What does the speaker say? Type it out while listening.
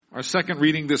Our second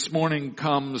reading this morning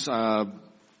comes from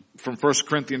 1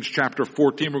 Corinthians chapter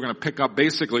 14. We're going to pick up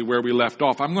basically where we left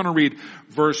off. I'm going to read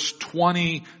verse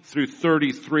 20 through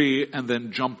 33 and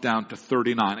then jump down to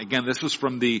 39. Again, this is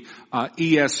from the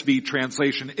ESV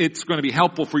translation. It's going to be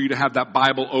helpful for you to have that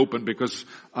Bible open because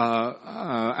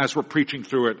as we're preaching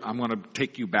through it, I'm going to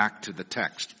take you back to the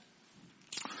text.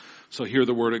 So hear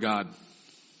the word of God.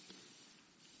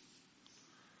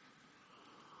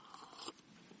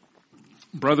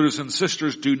 Brothers and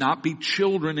sisters, do not be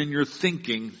children in your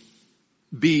thinking.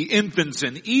 Be infants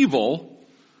in evil,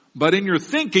 but in your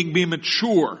thinking be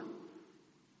mature.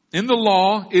 In the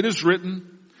law it is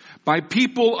written, by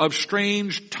people of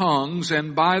strange tongues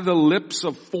and by the lips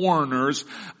of foreigners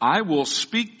I will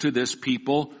speak to this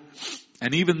people,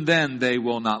 and even then they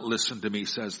will not listen to me,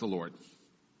 says the Lord.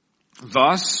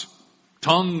 Thus,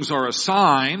 tongues are a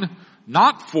sign,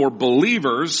 not for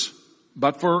believers,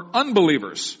 but for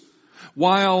unbelievers.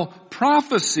 While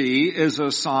prophecy is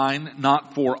a sign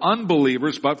not for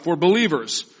unbelievers, but for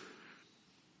believers.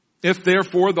 If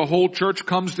therefore the whole church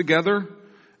comes together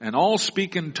and all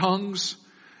speak in tongues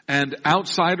and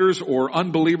outsiders or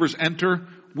unbelievers enter,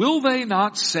 will they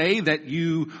not say that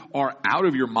you are out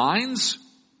of your minds?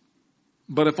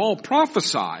 But if all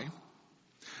prophesy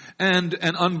and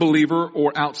an unbeliever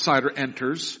or outsider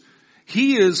enters,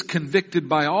 he is convicted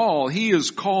by all. He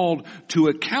is called to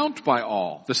account by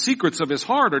all. The secrets of his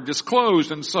heart are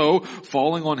disclosed, and so,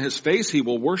 falling on his face, he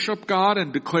will worship God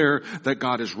and declare that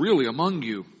God is really among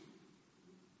you.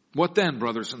 What then,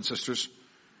 brothers and sisters?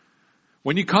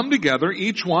 When you come together,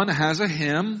 each one has a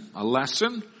hymn, a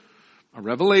lesson, a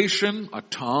revelation, a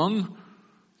tongue,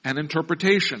 and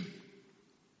interpretation.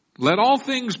 Let all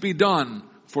things be done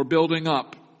for building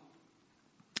up.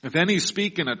 If any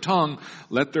speak in a tongue,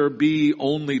 let there be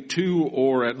only 2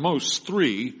 or at most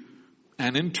 3,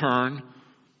 and in turn,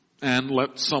 and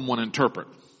let someone interpret.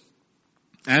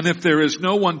 And if there is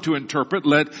no one to interpret,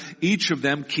 let each of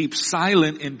them keep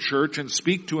silent in church and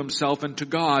speak to himself and to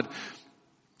God.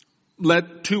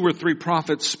 Let 2 or 3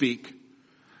 prophets speak,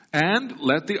 and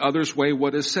let the others weigh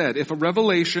what is said. If a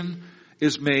revelation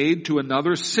is made to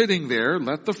another sitting there,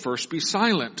 let the first be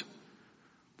silent.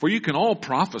 For you can all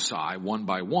prophesy one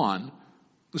by one,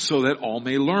 so that all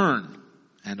may learn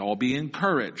and all be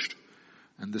encouraged.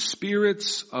 And the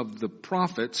spirits of the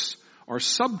prophets are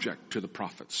subject to the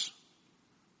prophets.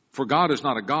 For God is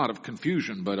not a God of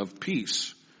confusion, but of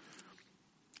peace.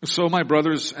 So my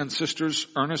brothers and sisters,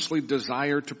 earnestly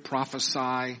desire to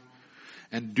prophesy,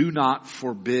 and do not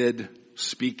forbid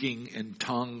speaking in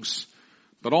tongues,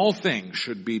 but all things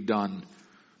should be done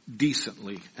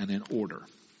decently and in order.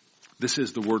 This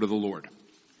is the word of the Lord.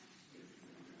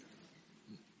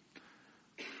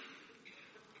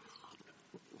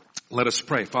 Let us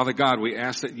pray. Father God, we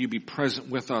ask that you be present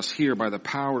with us here by the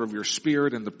power of your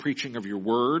Spirit and the preaching of your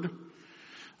word.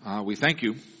 We thank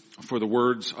you for the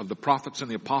words of the prophets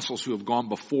and the apostles who have gone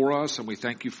before us, and we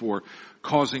thank you for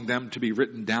causing them to be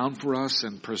written down for us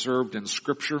and preserved in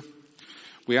Scripture.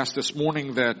 We ask this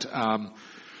morning that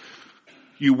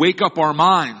you wake up our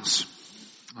minds,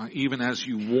 even as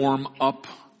you warm up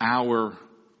our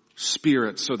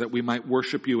spirit, so that we might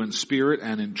worship you in spirit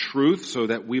and in truth, so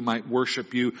that we might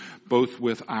worship you both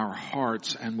with our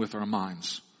hearts and with our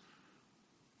minds.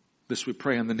 This we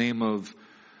pray in the name of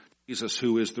Jesus,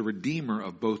 who is the Redeemer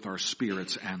of both our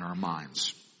spirits and our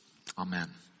minds. Amen.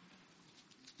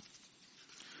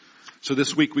 So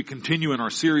this week we continue in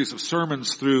our series of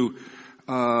sermons through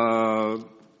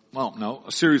a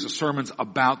series of sermons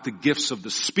about the gifts of the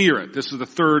Spirit. This is the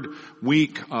third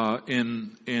week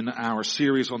in our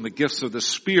series on the gifts of the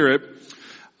Spirit.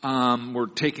 We're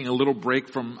taking a little break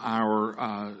from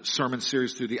our sermon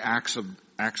series through the Acts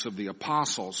of the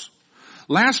Apostles.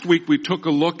 Last week we took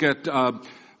a look at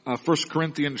 1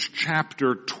 Corinthians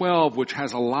chapter 12, which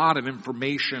has a lot of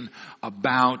information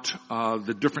about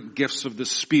the different gifts of the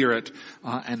Spirit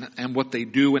and what they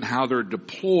do and how they're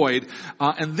deployed.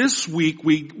 And this week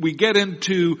we get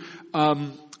into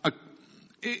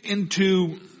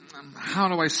how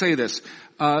do I say this?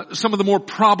 Some of the more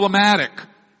problematic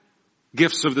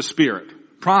gifts of the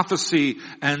Spirit. Prophecy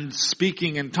and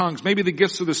speaking in tongues. Maybe the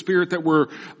gifts of the Spirit that we're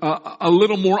a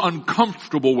little more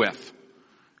uncomfortable with.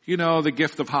 You know, the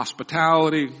gift of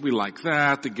hospitality, we like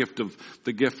that. The gift of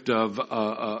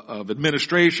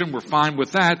administration, we're fine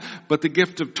with that. But the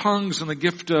gift of tongues and the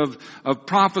gift of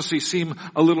prophecy seem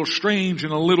a little strange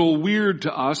and a little weird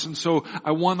to us. And so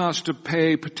I want us to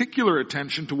pay particular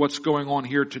attention to what's going on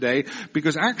here today,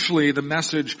 because actually the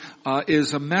message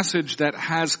is a message that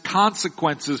has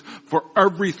consequences for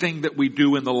everything that we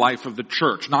do in the life of the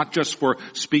church, not just for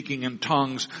speaking in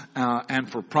tongues and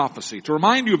for prophecy. To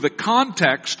remind you of the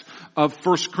context of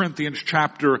 1 Corinthians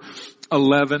chapter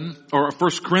 11, or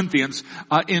 1 Corinthians,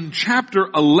 in chapter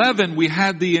 11 we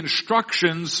had the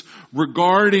instructions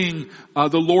regarding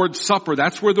the Lord's Supper.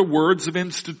 That's where the words of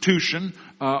institution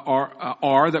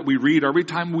are that we read every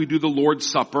time we do the Lord's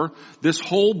Supper. This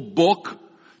whole book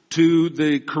to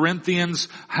the Corinthians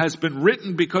has been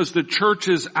written because the church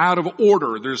is out of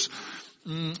order.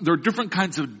 There are different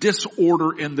kinds of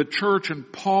disorder in the church,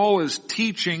 and Paul is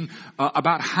teaching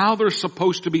about how they're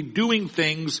supposed to be doing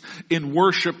things in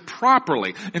worship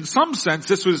properly. In some sense,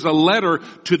 this was a letter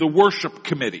to the worship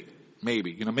committee.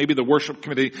 Maybe the worship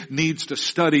committee needs to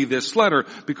study this letter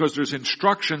because there's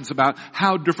instructions about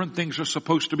how different things are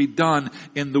supposed to be done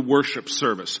in the worship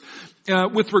service.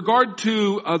 With regard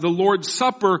to the Lord's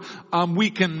Supper,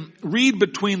 we can read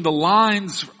between the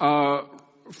lines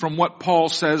from what Paul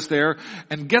says there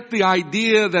and get the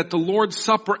idea that the Lord's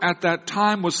Supper at that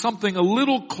time was something a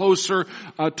little closer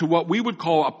to what we would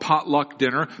call a potluck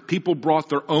dinner. People brought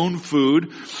their own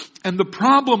food. And the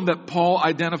problem that Paul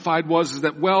identified was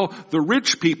that, well, the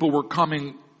rich people were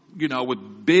coming,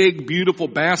 with big, beautiful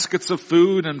baskets of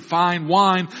food and fine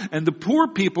wine, and the poor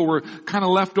people were kind of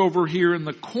left over here in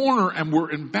the corner and were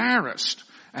embarrassed.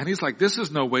 And he's like, this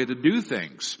is no way to do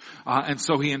things. And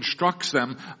so he instructs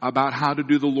them about how to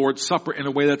do the Lord's Supper in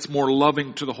a way that's more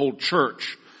loving to the whole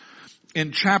church.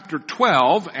 In chapter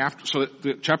 12,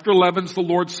 chapter 11 is the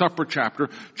Lord's Supper chapter.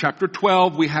 Chapter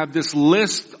 12, we have this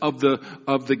list of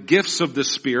the gifts of the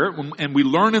Spirit. And we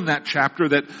learn in that chapter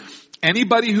that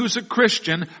anybody who's a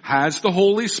Christian has the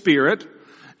Holy Spirit.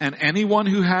 And anyone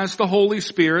who has the Holy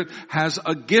Spirit has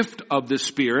a gift of the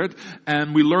Spirit.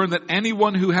 And we learn that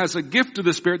anyone who has a gift of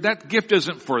the Spirit, that gift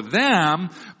isn't for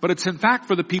them, but it's in fact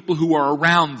for the people who are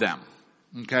around them.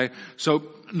 Okay? So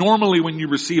normally when you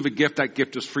receive a gift, that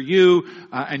gift is for you,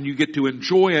 and you get to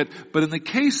enjoy it. But in the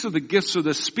case of the gifts of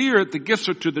the Spirit, the gifts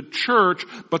are to the church,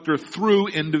 but they're through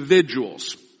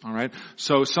individuals. All right.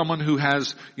 So someone who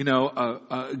has,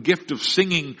 a gift of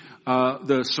singing,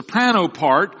 the soprano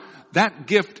part, that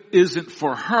gift isn't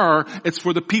for her, it's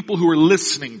for the people who are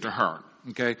listening to her.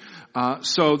 Okay?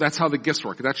 So that's how the gifts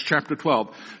work. That's chapter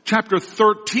 12. Chapter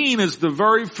 13 is the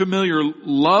very familiar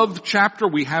love chapter.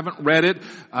 We haven't read it.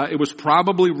 It was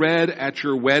probably read at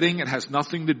your wedding. It has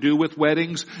nothing to do with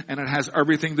weddings, and it has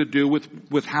everything to do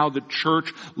with how the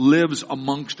church lives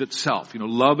amongst itself.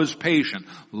 Love is patient.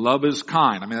 Love is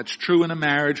kind. I mean, that's true in a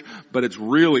marriage, but it's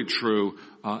really true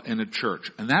in a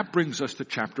church. And that brings us to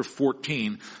chapter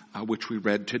 14, which we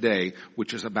read today,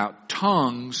 which is about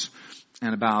tongues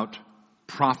and about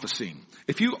prophesying.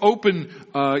 If you open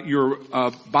your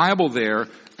Bible there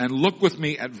and look with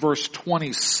me at verse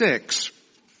 26,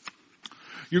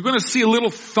 you're going to see a little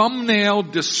thumbnail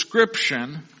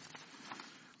description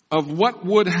of what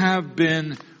would have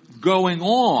been going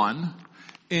on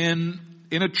in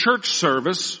a church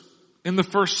service in the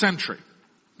first century.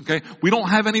 Okay, we don't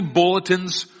have any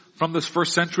bulletins from this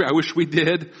first century. I wish we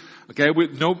did. Okay,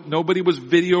 nobody was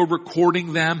video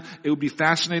recording them. It would be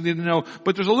fascinating to know.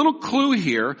 But there's a little clue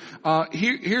here.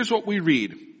 Here's what we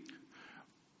read.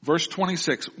 Verse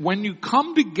 26. When you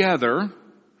come together,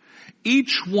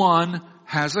 each one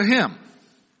has a hymn.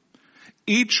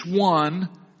 Each one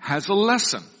has a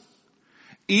lesson.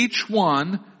 Each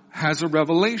one has a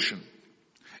revelation.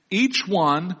 Each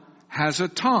one has a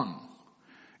tongue.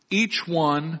 Each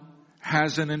one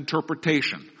has an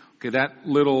interpretation. Okay, that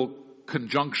little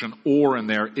conjunction or in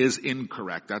there is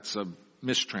incorrect. That's a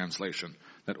mistranslation.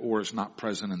 That or is not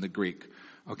present in the Greek.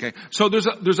 Okay, so there's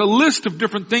a list of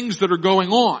different things that are going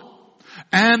on.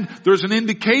 And there's an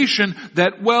indication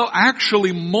that, well,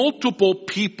 actually multiple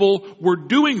people were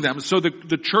doing them. So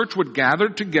the church would gather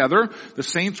together. The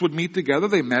saints would meet together.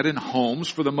 They met in homes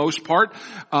for the most part.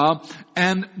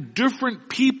 And different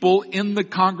people in the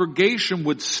congregation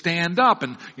would stand up.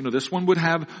 And, this one would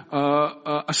have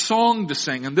a song to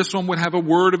sing. And this one would have a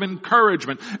word of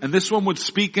encouragement. And this one would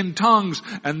speak in tongues.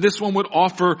 And this one would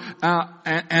offer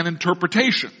an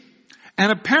interpretation. And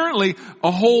apparently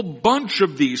a whole bunch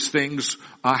of these things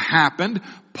happened.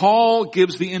 Paul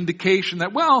gives the indication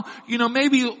that, well,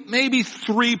 maybe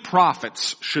 3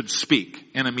 prophets should speak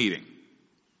in a meeting.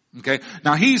 Okay.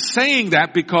 Now he's saying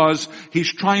that because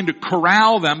he's trying to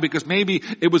corral them, because maybe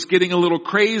it was getting a little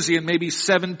crazy and maybe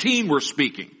 17 were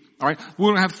speaking. All right. We're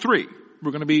going to have 3.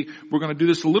 We're going to do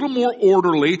this a little more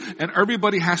orderly, and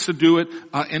everybody has to do it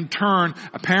in turn,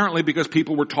 apparently because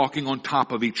people were talking on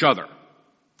top of each other.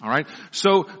 All right.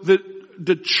 So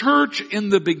the church in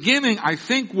the beginning, I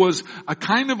think, was a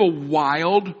kind of a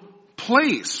wild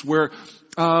place where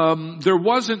there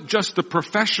wasn't just the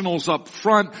professionals up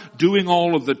front doing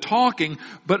all of the talking,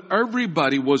 but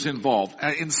everybody was involved.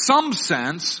 In some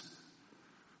sense,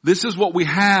 this is what we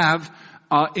have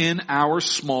in our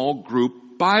small group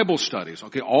Bible studies.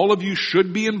 Okay, all of you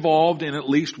should be involved in at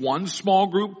least one small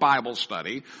group Bible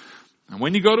study. And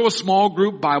when you go to a small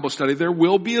group Bible study, there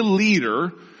will be a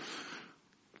leader,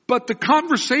 but the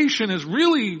conversation is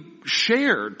really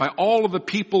shared by all of the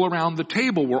people around the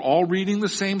table. We're all reading the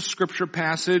same scripture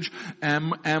passage,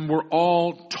 and we're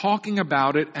all talking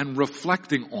about it and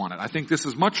reflecting on it. I think this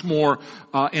is much more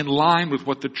in line with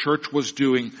what the church was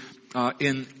doing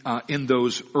in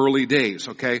those early days.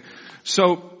 Okay,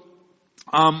 so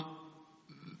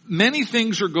many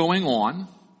things are going on,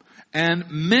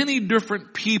 and many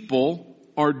different people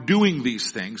are doing these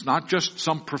things, not just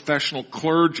some professional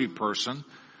clergy person.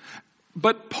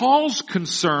 But Paul's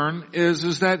concern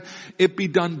is that it be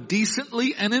done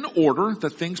decently and in order,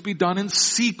 that things be done in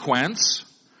sequence.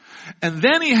 And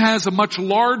then he has a much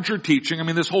larger teaching. I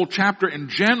mean, this whole chapter in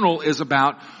general is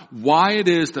about why it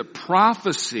is that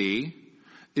prophecy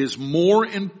is more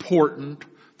important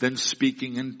than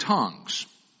speaking in tongues.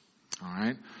 All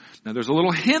right. Now there's a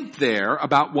little hint there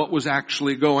about what was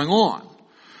actually going on,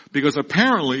 because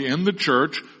apparently in the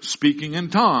church, speaking in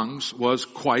tongues was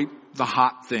quite the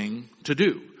hot thing to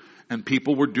do. And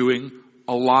people were doing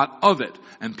a lot of it.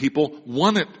 And people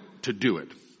wanted to do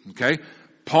it. Okay?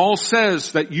 Paul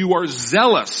says that you are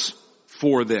zealous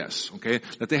for this. Okay?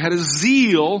 That they had a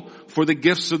zeal for the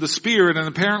gifts of the Spirit. And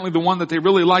apparently the one that they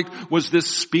really liked was this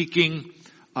speaking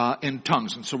in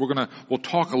tongues. And so we'll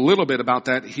talk a little bit about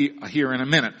that here in a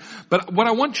minute. But what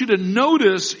I want you to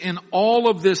notice in all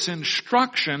of this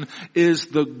instruction is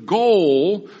the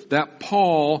goal that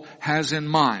Paul has in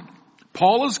mind.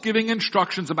 Paul is giving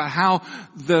instructions about how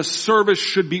the service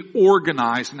should be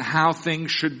organized and how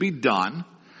things should be done.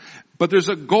 But there's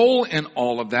a goal in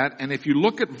all of that. And if you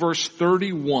look at verse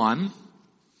 31,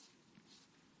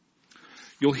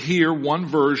 you'll hear one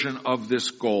version of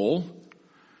this goal.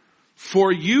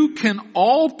 For you can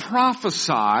all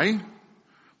prophesy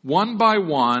one by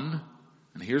one,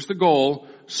 and here's the goal,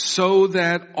 so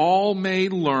that all may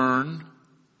learn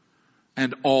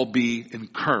and all be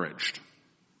encouraged.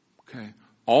 Okay.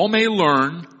 All may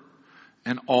learn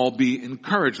and all be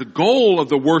encouraged. The goal of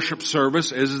the worship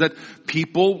service is that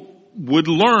people would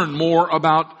learn more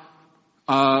about,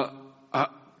 about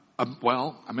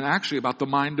the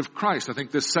mind of Christ. I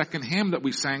think this second hymn that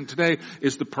we sang today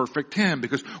is the perfect hymn,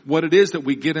 because what it is that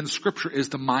we get in Scripture is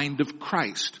the mind of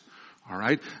Christ. All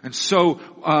right. And so,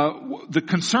 the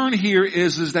concern here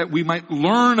is that we might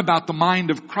learn about the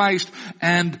mind of Christ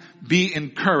and be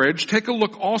encouraged. Take a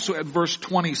look also at verse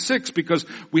 26, because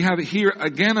we have here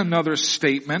again another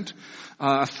statement,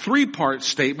 a 3-part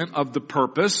statement of the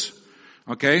purpose.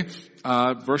 Okay.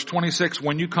 Verse 26,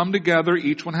 when you come together,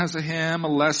 each one has a hymn, a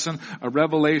lesson, a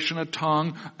revelation, a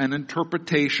tongue, an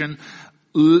interpretation.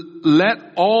 Let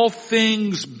all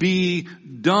things be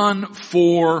done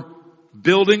for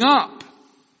building up.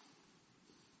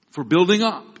 For building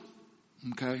up.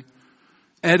 Okay.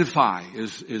 Edify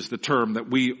is the term that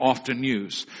we often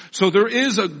use. So there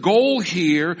is a goal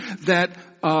here that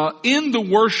in the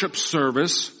worship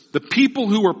service, the people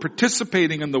who were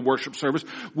participating in the worship service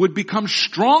would become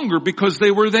stronger because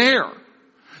they were there.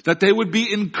 That they would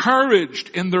be encouraged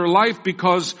in their life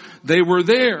because they were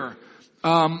there.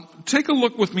 Take a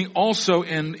look with me also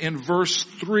in verse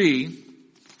 3.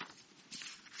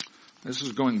 This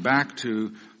is going back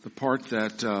to the part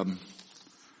that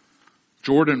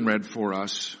Jordan read for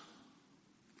us.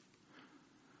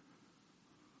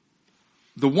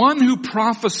 The one who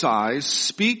prophesies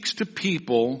speaks to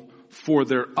people for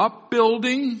their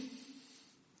upbuilding,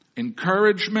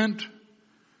 encouragement,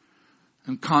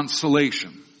 and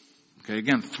consolation. Okay,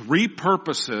 again, 3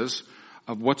 purposes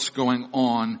of what's going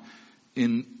on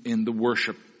in the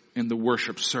worship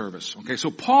service. Okay,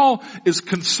 so Paul is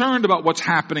concerned about what's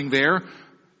happening there.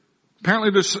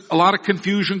 Apparently there's a lot of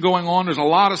confusion going on. There's a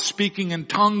lot of speaking in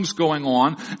tongues going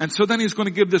on. And so then he's going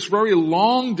to give this very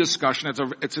long discussion.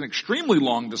 It's an extremely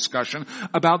long discussion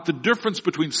about the difference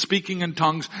between speaking in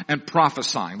tongues and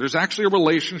prophesying. There's actually a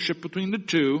relationship between the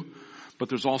two, but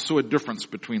there's also a difference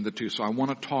between the two. So I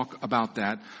want to talk about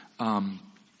that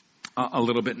a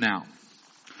little bit now.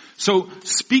 So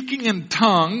speaking in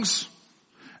tongues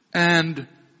and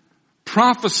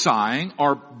prophesying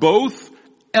are both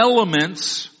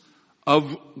elements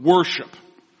of worship.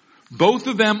 Both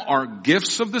of them are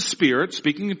gifts of the Spirit.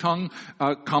 Speaking in tongue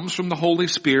comes from the Holy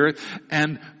Spirit,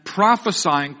 and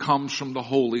prophesying comes from the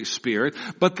Holy Spirit.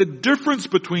 But the difference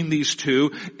between these two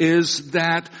is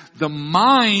that the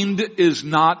mind is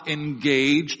not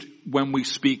engaged when we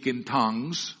speak in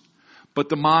tongues, but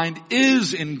the mind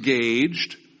is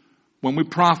engaged when we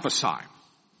prophesy.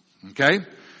 Okay?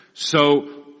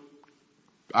 So,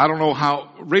 I don't know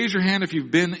how, raise your hand if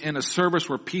you've been in a service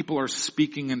where people are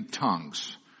speaking in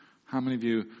tongues. How many of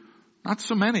you? Not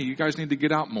so many. You guys need to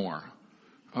get out more.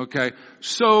 Okay.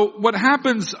 So what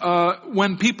happens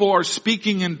when people are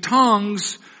speaking in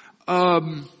tongues,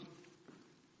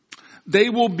 they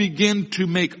will begin to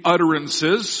make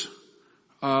utterances,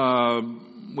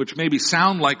 which maybe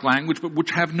sound like language, but which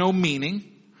have no meaning.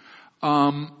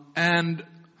 And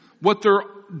what they're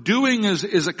doing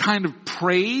is a kind of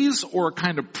praise or a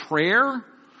kind of prayer.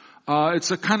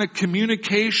 It's a kind of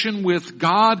communication with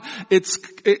God. It's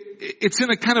in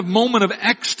a kind of moment of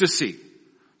ecstasy.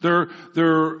 They're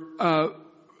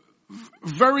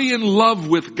very in love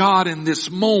with God in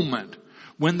this moment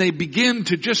when they begin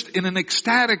to just in an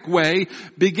ecstatic way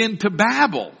begin to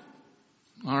babble.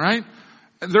 All right?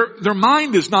 Their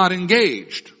mind is not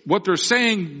engaged. What they're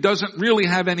saying doesn't really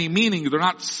have any meaning. They're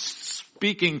not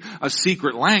speaking a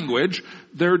secret language.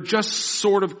 They're just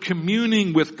sort of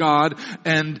communing with God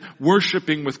and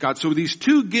worshiping with God. So these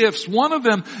two gifts, one of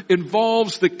them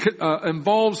involves the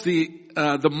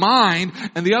mind,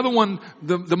 and the other one,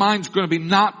 the mind's going to be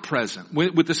not present.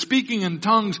 With the speaking in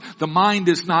tongues, the mind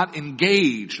is not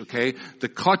engaged, okay? The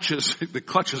clutch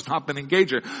has not been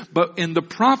engaged here. But in the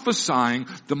prophesying,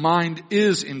 the mind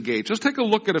is engaged. Let's take a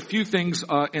look at a few things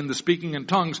in the speaking in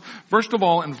tongues. First of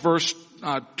all, in verse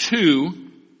 2,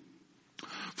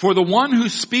 for the one who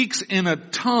speaks in a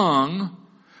tongue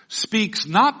speaks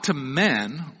not to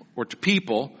men or to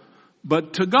people,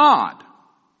 but to God.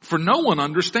 For no one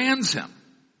understands him,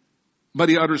 but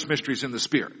he utters mysteries in the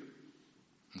Spirit.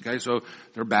 Okay, so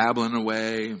they're babbling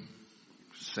away,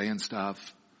 saying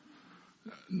stuff.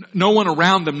 No one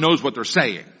around them knows what they're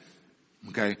saying.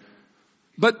 Okay,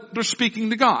 but they're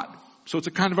speaking to God. So it's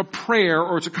a kind of a prayer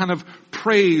or it's a kind of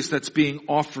praise that's being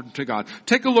offered to God.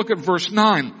 Take a look at verse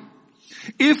 9.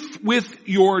 If with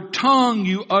your tongue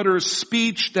you utter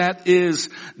speech that is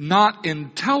not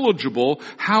intelligible,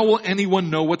 how will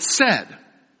anyone know what's said?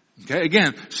 Okay,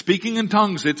 again, speaking in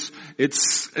tongues, it's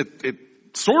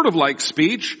sort of like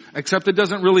speech, except it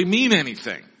doesn't really mean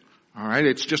anything. All right,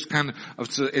 it's just kind of,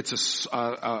 it's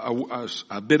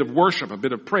a bit of worship, a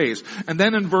bit of praise. And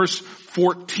then in verse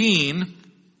 14,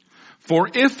 for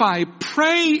if I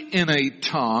pray in a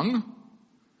tongue,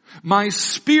 my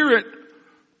spirit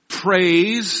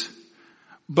prays,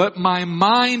 but my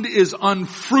mind is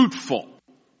unfruitful.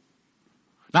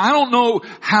 Now I don't know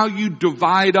how you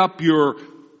divide up your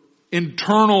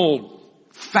internal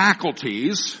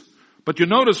faculties, but you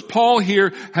notice Paul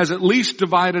here has at least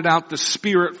divided out the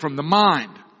spirit from the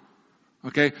mind.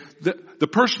 Okay? The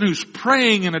person who's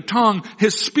praying in a tongue,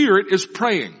 his spirit is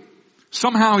praying.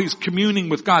 Somehow he's communing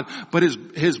with God, but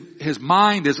his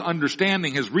mind, his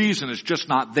understanding, his reason is just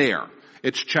not there.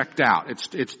 It's checked out.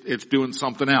 It's doing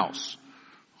something else.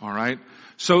 All right?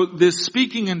 So this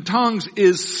speaking in tongues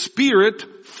is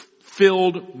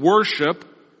spirit-filled worship,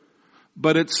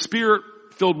 but it's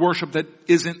spirit-filled worship that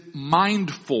isn't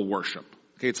mindful worship.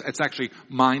 Okay, it's actually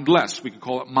mindless. We could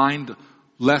call it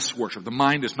mindless worship. The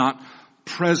mind is not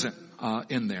present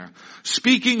in there.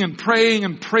 Speaking and praying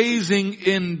and praising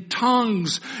in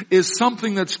tongues is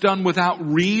something that's done without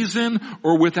reason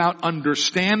or without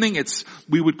understanding.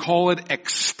 We would call it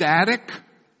ecstatic.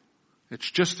 It's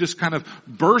just this kind of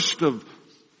burst of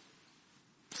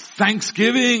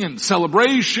thanksgiving and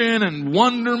celebration and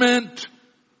wonderment.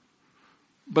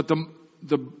 But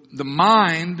the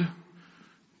mind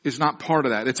is not part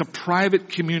of that. It's a private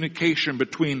communication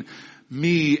between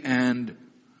me and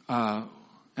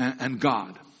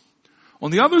God.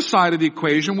 On the other side of the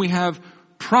equation, we have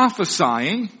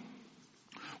prophesying,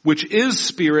 which is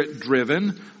spirit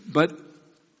driven, but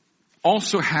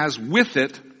also has with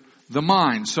it the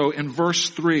mind. So in verse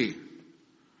 3,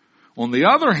 on the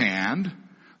other hand,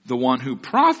 the one who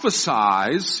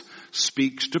prophesies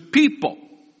speaks to people.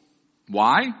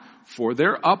 Why? For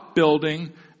their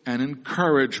upbuilding and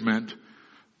encouragement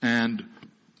and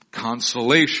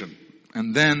consolation.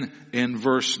 And then in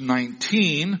verse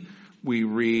 19, we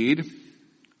read,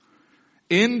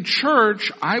 in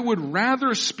church, I would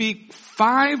rather speak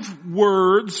 5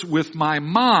 words with my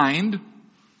mind,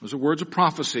 those are words of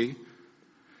prophecy,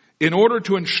 in order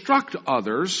to instruct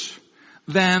others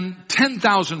than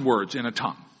 10,000 words in a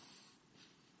tongue.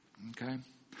 Okay?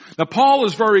 Now Paul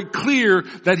is very clear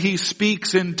that he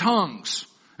speaks in tongues.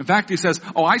 In fact, he says,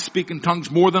 I speak in tongues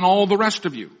more than all the rest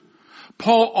of you.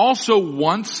 Paul also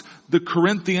wants the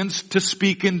Corinthians to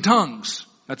speak in tongues.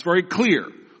 That's very clear.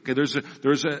 Okay, there's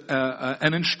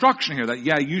an instruction here that,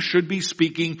 you should be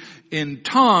speaking in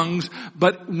tongues,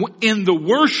 but in the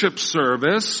worship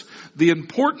service, the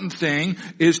important thing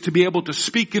is to be able to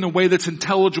speak in a way that's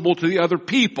intelligible to the other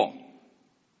people.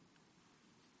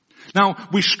 Now,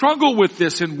 we struggle with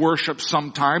this in worship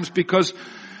sometimes because,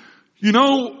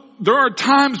 there are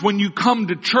times when you come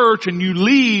to church and you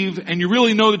leave and you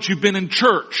really know that you've been in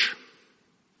church.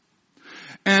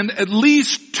 And at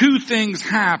least two things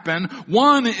happen.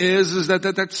 One is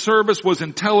that service was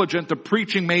intelligent, the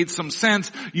preaching made some sense,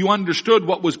 you understood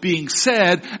what was being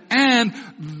said, and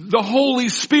the Holy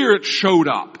Spirit showed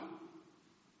up.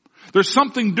 There's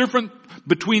something different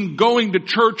between going to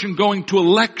church and going to a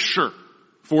lecture,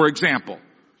 for example.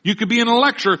 You could be in a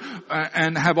lecture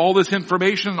and have all this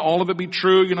information and all of it be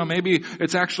true. Maybe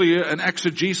it's actually an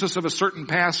exegesis of a certain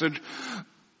passage.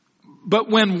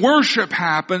 But when worship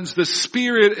happens, the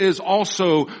Spirit is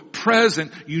also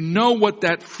present. You know what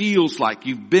that feels like.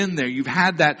 You've been there. You've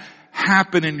had that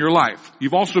happen in your life.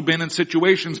 You've also been in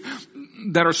situations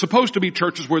that are supposed to be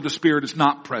churches where the Spirit is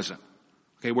not present.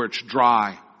 Okay, where it's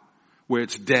dry, where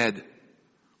it's dead,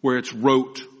 where it's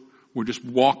rote. We're just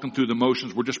walking through the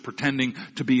motions. We're just pretending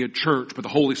to be a church, but the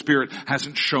Holy Spirit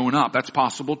hasn't shown up. That's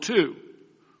possible too.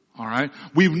 All right?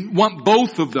 We want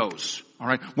both of those. All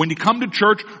right? When you come to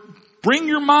church, bring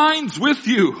your minds with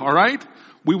you, all right?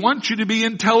 We want you to be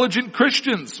intelligent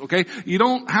Christians, okay? You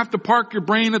don't have to park your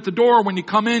brain at the door when you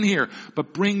come in here,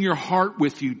 but bring your heart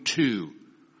with you too,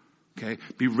 okay?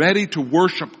 Be ready to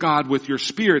worship God with your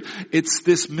spirit. It's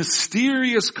this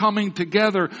mysterious coming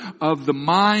together of the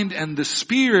mind and the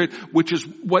spirit, which is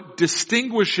what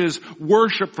distinguishes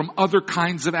worship from other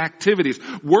kinds of activities.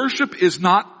 Worship is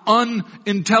not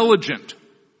unintelligent.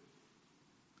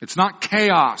 It's not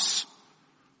chaos.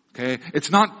 Okay, it's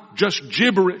not just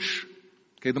gibberish.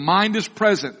 Okay, the mind is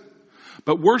present.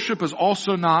 But worship is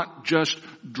also not just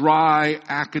dry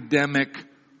academic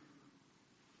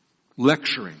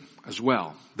lecturing as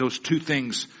well. Those two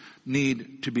things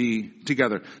need to be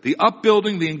together. The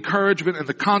upbuilding, the encouragement, and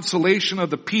the consolation of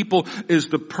the people is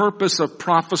the purpose of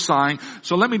prophesying.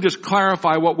 So let me just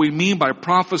clarify what we mean by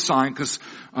prophesying, because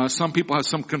some people have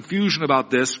some confusion about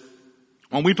this.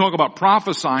 When we talk about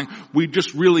prophesying, we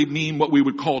just really mean what we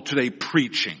would call today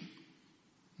preaching.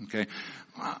 Okay?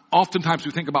 Oftentimes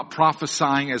we think about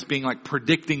prophesying as being like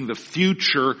predicting the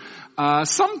future.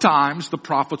 Sometimes the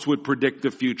prophets would predict the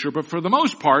future, but for the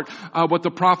most part, what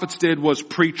the prophets did was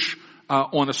preach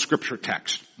on a scripture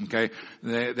text. Okay?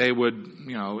 They would,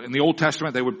 in the Old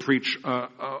Testament, they would preach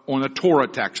on a Torah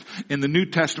text. In the New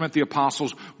Testament, the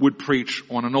apostles would preach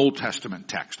on an Old Testament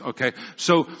text. Okay?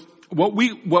 So, what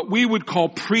we would call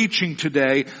preaching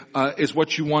today is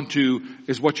what you want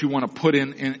to put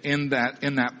in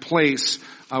that place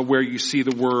where you see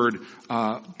the word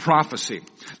prophecy.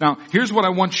 Now, here's what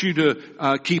I want you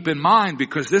to keep in mind,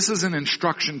 because this is an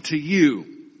instruction to you.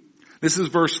 This is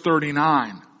verse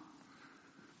 39.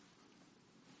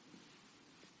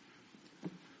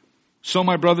 So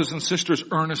my brothers and sisters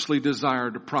earnestly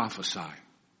desire to prophesy.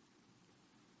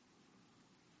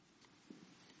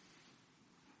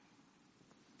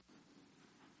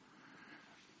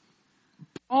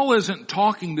 Paul isn't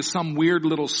talking to some weird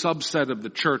little subset of the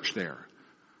church there.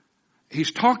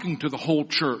 He's talking to the whole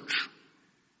church.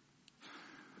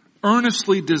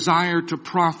 Earnestly desire to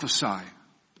prophesy.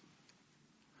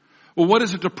 Well, what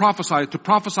is it to prophesy? To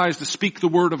prophesy is to speak the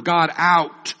word of God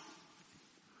out.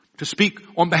 To speak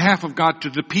on behalf of God to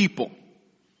the people.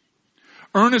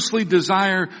 Earnestly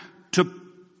desire to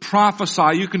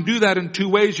prophesy. You can do that in two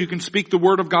ways. You can speak the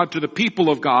word of God to the people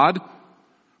of God.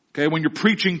 Okay, when you're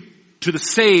preaching to the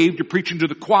saved, you're preaching to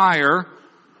the choir.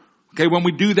 Okay, when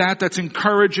we do that, that's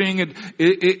encouraging.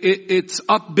 It's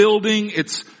upbuilding.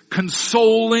 It's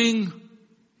consoling.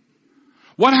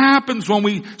 What happens when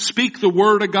we speak the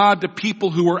word of God to people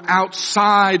who are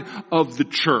outside of the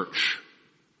church?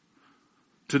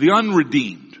 To the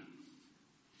unredeemed?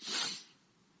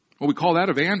 Well, we call that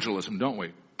evangelism, don't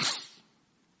we?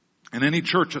 And any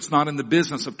church that's not in the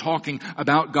business of talking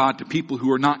about God to people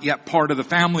who are not yet part of the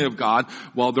family of God,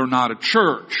 well, they're not a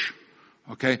church.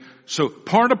 Okay? So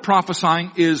part of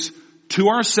prophesying is to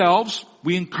ourselves.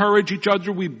 We encourage each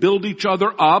other. We build each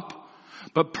other up.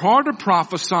 But part of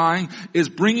prophesying is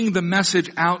bringing the message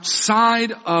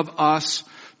outside of us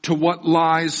to what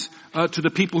lies, to the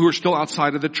people who are still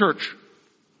outside of the church.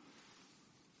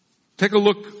 Take a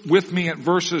look with me at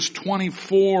verses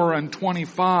 24 and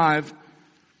 25.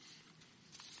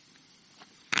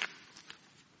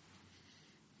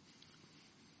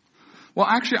 Well,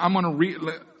 actually, I'm going to read.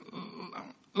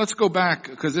 Let's go back,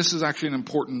 because this is actually an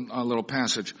important little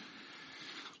passage.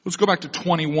 Let's go back to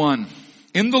 21.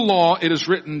 In the law it is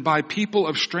written, by people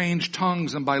of strange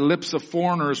tongues and by lips of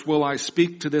foreigners will I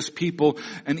speak to this people,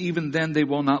 and even then they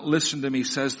will not listen to me,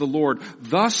 says the Lord.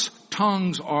 Thus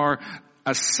tongues are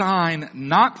a sign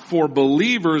not for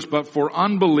believers but for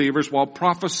unbelievers, while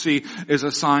prophecy is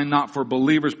a sign not for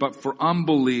believers but for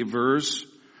unbelievers.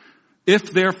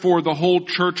 If therefore the whole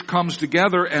church comes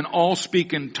together and all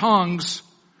speak in tongues,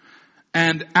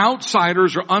 and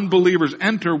outsiders or unbelievers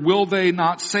enter, will they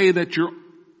not say that you're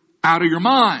out of your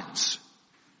minds?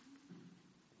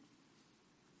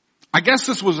 I guess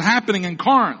this was happening in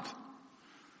Corinth.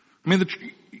 I mean,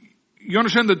 you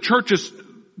understand the church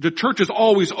is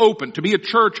always open. To be a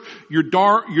church, your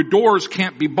doors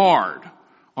can't be barred.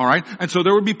 All right? And so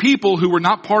there would be people who were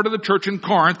not part of the church in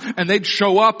Corinth, and they'd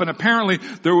show up, and apparently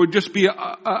there would just be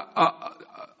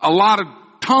a lot of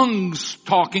tongues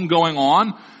talking going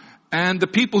on. And the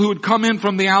people who would come in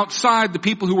from the outside, the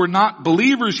people who were not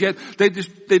believers yet, they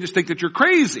just think that you're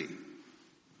crazy.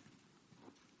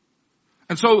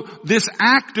 And so this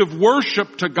act of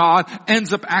worship to God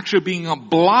ends up actually being a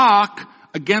block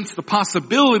against the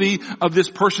possibility of this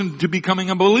person to becoming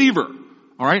a believer.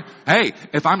 All right? Hey,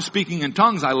 if I'm speaking in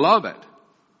tongues, I love it.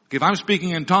 If I'm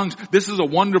speaking in tongues, this is a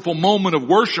wonderful moment of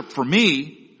worship for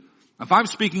me. If I'm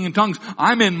speaking in tongues,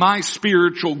 I'm in my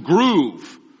spiritual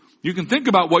groove. You can think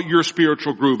about what your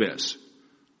spiritual groove is.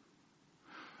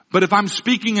 But if I'm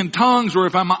speaking in tongues, or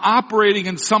if I'm operating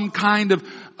in some kind of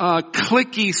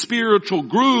clicky spiritual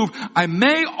groove, I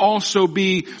may also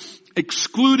be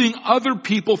excluding other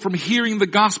people from hearing the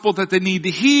gospel that they need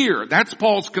to hear. That's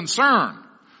Paul's concern.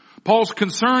 Paul's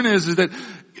concern is that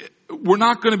we're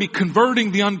not going to be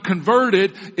converting the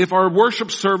unconverted if our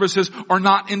worship services are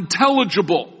not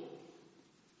intelligible.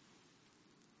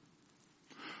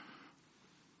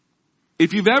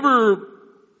 If you've ever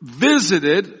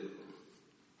visited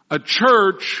a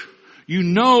church, you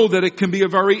know that it can be a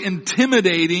very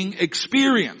intimidating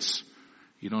experience.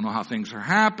 You don't know how things are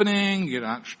happening. You're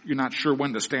not sure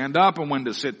when to stand up and when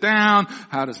to sit down.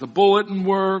 How does the bulletin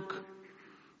work?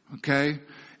 Okay?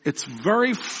 It's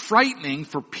very frightening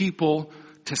for people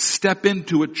to step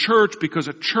into a church, because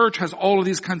a church has all of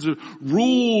these kinds of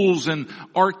rules and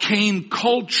arcane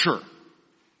culture.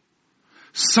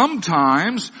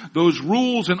 Sometimes those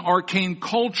rules and arcane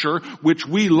culture, which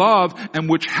we love and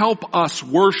which help us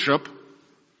worship,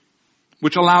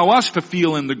 which allow us to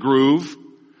feel in the groove,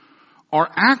 are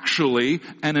actually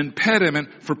an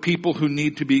impediment for people who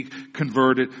need to be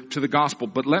converted to the gospel.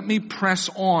 But let me press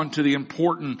on to the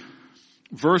important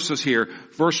verses here.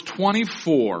 Verse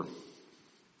 24.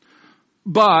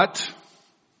 But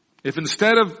if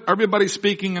instead of everybody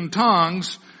speaking in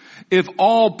tongues, if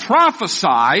all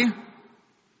prophesy,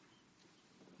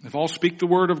 if all speak the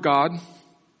word of God,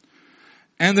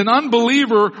 and an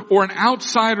unbeliever or an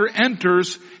outsider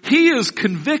enters, he is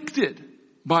convicted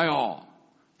by all.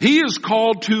 He is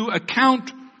called to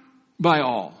account by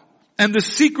all. And the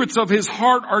secrets of his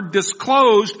heart are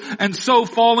disclosed, and so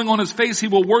falling on his face he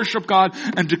will worship God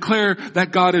and declare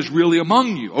that God is really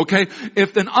among you. Okay?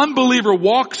 If an unbeliever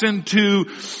walks into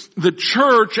the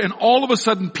church and all of a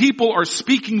sudden people are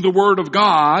speaking the word of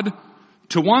God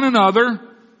to one another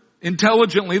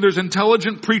intelligently, there's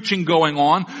intelligent preaching going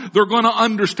on, they're going to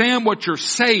understand what you're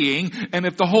saying, and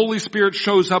if the Holy Spirit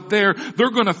shows up there,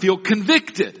 they're going to feel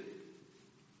convicted.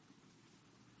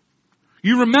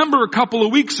 You remember a couple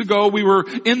of weeks ago we were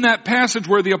in that passage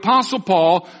where the Apostle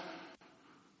Paul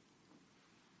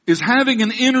is having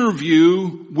an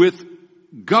interview with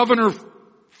Governor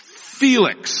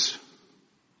Felix.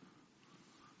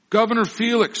 Governor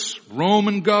Felix,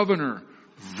 Roman governor,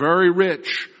 very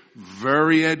rich,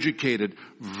 very educated,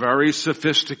 very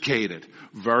sophisticated,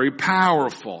 very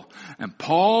powerful. And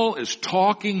Paul is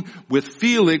talking with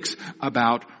Felix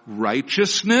about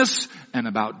righteousness and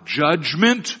about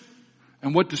judgment.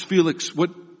 And what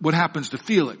happens to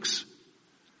Felix?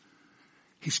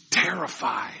 He's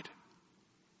terrified.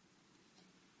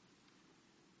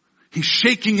 He's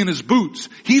shaking in his boots.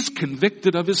 He's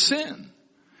convicted of his sin.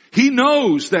 He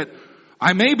knows that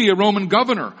I may be a Roman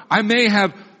governor. I may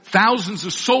have thousands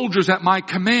of soldiers at my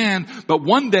command, but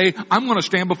one day I'm going to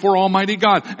stand before Almighty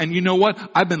God. And you know what?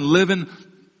 I've been living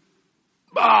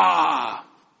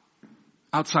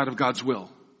outside of God's will.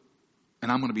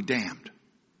 And I'm going to be damned.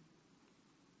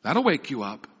 That'll wake you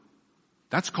up.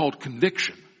 That's called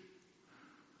conviction.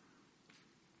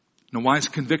 Now, why is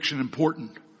conviction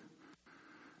important?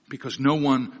 Because no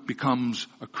one becomes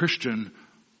a Christian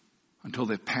until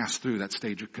they've passed through that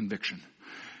stage of conviction.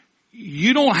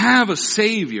 You don't have a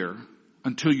Savior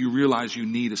until you realize you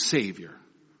need a Savior.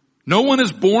 No one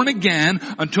is born again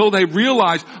until they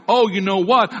realize, oh, you know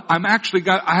what? I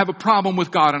have a problem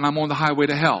with God and I'm on the highway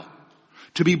to hell.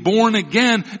 To be born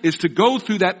again is to go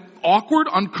through that awkward,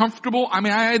 uncomfortable,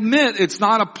 I admit it's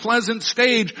not a pleasant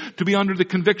stage to be under the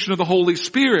conviction of the Holy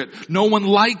Spirit. No one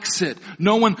likes it.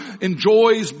 No one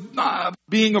enjoys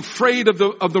being afraid of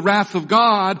the wrath of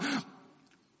God.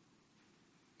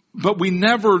 But we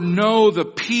never know the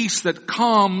peace that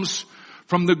comes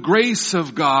from the grace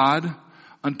of God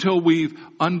until we've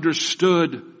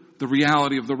understood the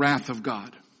reality of the wrath of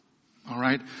God. All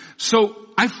right. So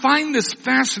I find this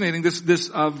fascinating, this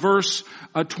verse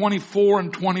 24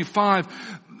 and 25,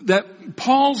 that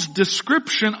Paul's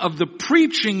description of the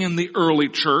preaching in the early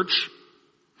church,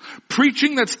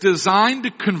 preaching that's designed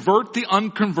to convert the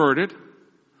unconverted.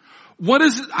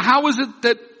 How is it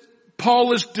that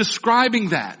Paul is describing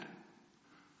that?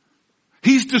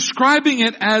 He's describing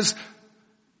it as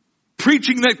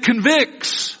preaching that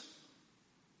convicts.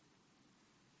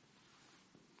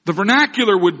 The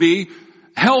vernacular would be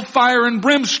hellfire and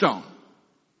brimstone.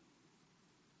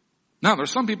 Now,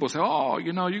 there's some people who say, oh,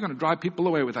 you're going to drive people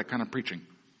away with that kind of preaching.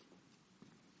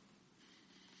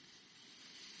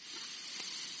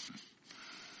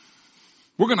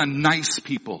 We're going to nice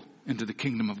people into the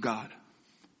kingdom of God.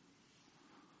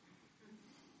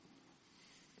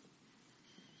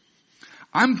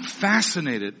 I'm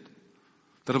fascinated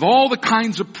that of all the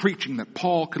kinds of preaching that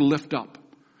Paul could lift up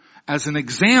as an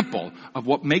example of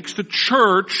what makes the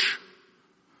church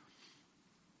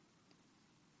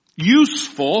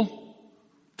useful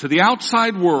to the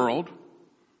outside world,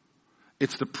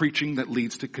 it's the preaching that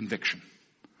leads to conviction.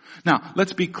 Now,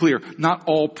 let's be clear. Not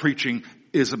all preaching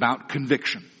is about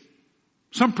conviction.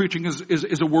 Some preaching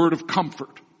is a word of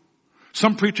comfort.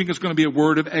 Some preaching is going to be a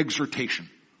word of exhortation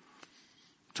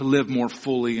to live more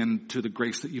fully into the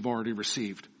grace that you've already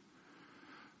received.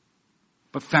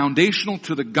 But foundational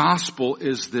to the gospel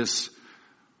is this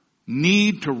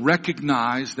need to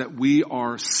recognize that we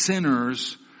are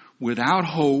sinners without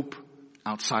hope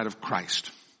outside of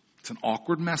Christ. It's an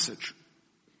awkward message.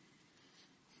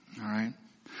 All right?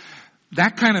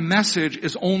 That kind of message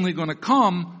is only going to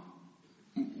come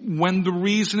when the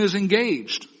reason is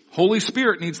engaged. Holy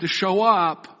Spirit needs to show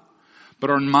up, but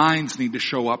our minds need to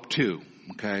show up too.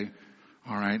 Okay?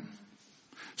 All right?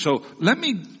 So let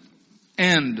me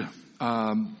end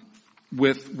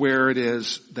with where it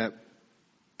is that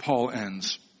Paul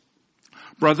ends.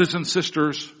 Brothers and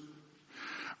sisters,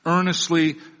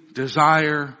 earnestly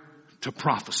desire to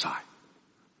prophesy.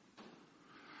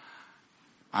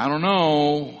 I don't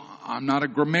know. I'm not a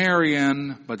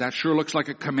grammarian, but that sure looks like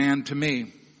a command to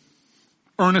me.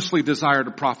 Earnestly desire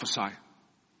to prophesy.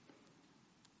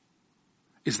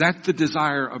 Is that the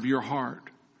desire of your heart?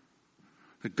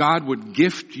 That God would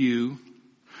gift you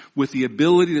with the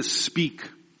ability to speak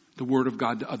the word of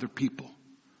God to other people.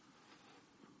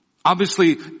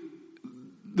 Obviously,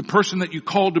 the person that you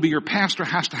called to be your pastor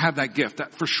has to have that gift,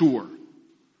 that for sure.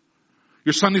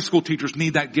 Your Sunday school teachers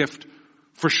need that gift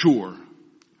for sure.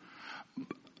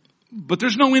 But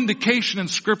there's no indication in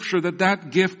Scripture that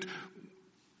that gift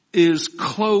is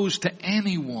closed to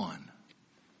anyone.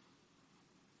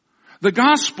 The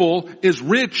gospel is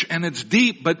rich and it's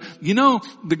deep, but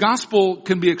the gospel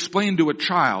can be explained to a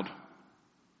child.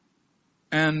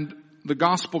 And the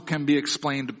gospel can be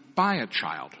explained by a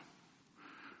child.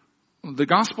 The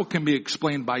gospel can be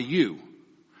explained by you,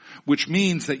 which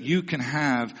means that you can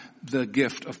have the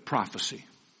gift of prophecy.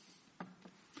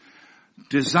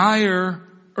 Desire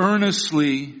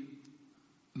earnestly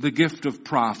the gift of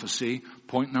prophecy,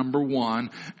 point number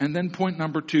 1. And then point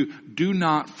number 2, do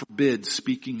not forbid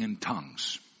speaking in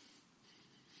tongues.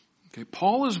 Okay,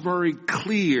 Paul is very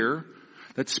clear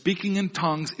that speaking in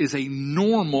tongues is a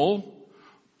normal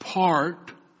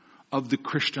part of the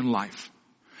Christian life.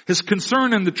 His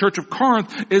concern in the church of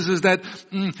Corinth is that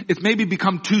it's maybe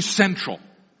become too central.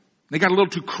 They got a little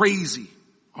too crazy.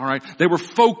 All right. They were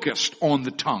focused on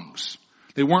the tongues.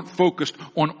 They weren't focused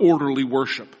on orderly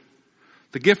worship.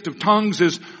 The gift of tongues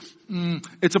is,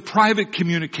 it's a private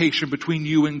communication between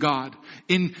you and God.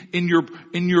 In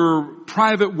your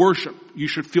private worship, you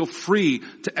should feel free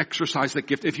to exercise that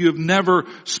gift. If you have never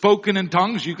spoken in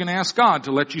tongues, you can ask God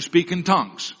to let you speak in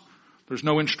tongues. There's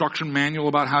no instruction manual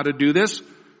about how to do this.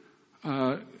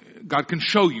 God can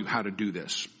show you how to do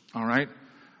this. All right?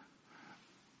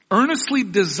 Earnestly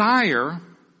desire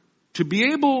to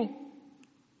be able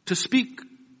to speak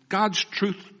God's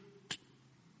truth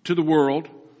to the world,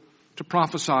 to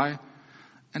prophesy,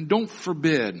 And don't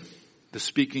forbid the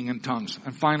speaking in tongues.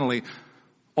 And finally,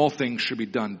 all things should be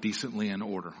done decently in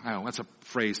order. Oh, that's a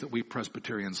phrase that we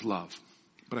Presbyterians love,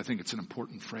 but I think it's an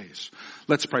important phrase.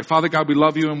 Let's pray. Father God, we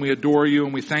love you and we adore you,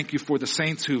 and we thank you for the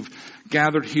saints who've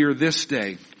gathered here this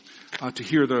day to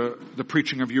hear the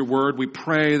preaching of your word. We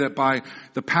pray that by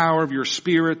the power of your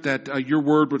Spirit that your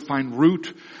word would find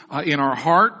root in our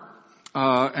heart,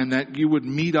 and that you would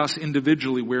meet us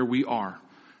individually where we are.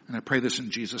 And I pray this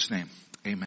in Jesus' name.